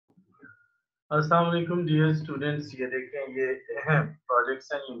अस्सलाम वालेकुम dear students, ये देखें ये प्रोजेक्ट्स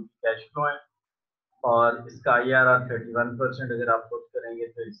हैं, इनकी कैश फ्लो है और इसका IRR 31% अगर आप पुट करेंगे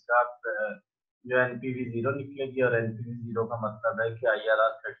तो इसका जो NPV 0 निकलेगी और NPV 0 का मतलब है कि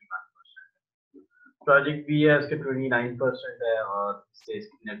IRR 31% है। प्रोजेक्ट भी है उसके 29% है और इससे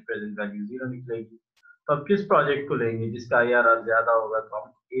इसकी नेट प्रेजेंट वैल्यू 0 निकलेगी। तो अब किस प्रोजेक्ट को लेंगे जिसका IRR ज्यादा होगा, तो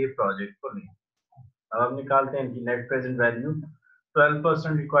हम ए प्रोजेक्ट को लेंगे। अब हम निकालते हैं इनकी net present value.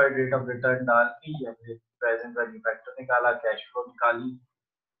 12% required rate of return डाल के ये हमने प्रेजेंट वैल्यू फैक्टर निकाला, कैश फ्लो निकाली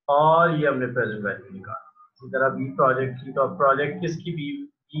और ये हमने प्रेजेंट वैल्यू निकाला। इसी तरह बी प्रोजेक्ट की, तो अब प्रोजेक्ट किसकी बी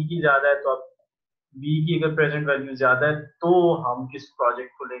की ज्यादा है, तो अब बी की अगर प्रेजेंट वैल्यू ज्यादा है तो हम किस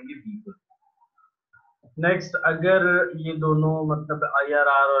प्रोजेक्ट को लेंगे, बी को। नेक्स्ट, अगर ये दोनों मतलब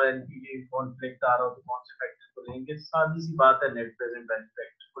IRR और NPV कॉन्फ्लिक्ट आ रहा हो तो कौन से फैक्टर को लेंगे? सादी सी बात है, नेट प्रेजेंट वैल्यू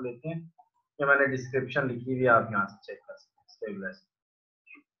फैक्टर को लेते हैं। ये मैंने डिस्क्रिप्शन लिखी हुई है, आप यहाँ से चेक कर सकते हैं।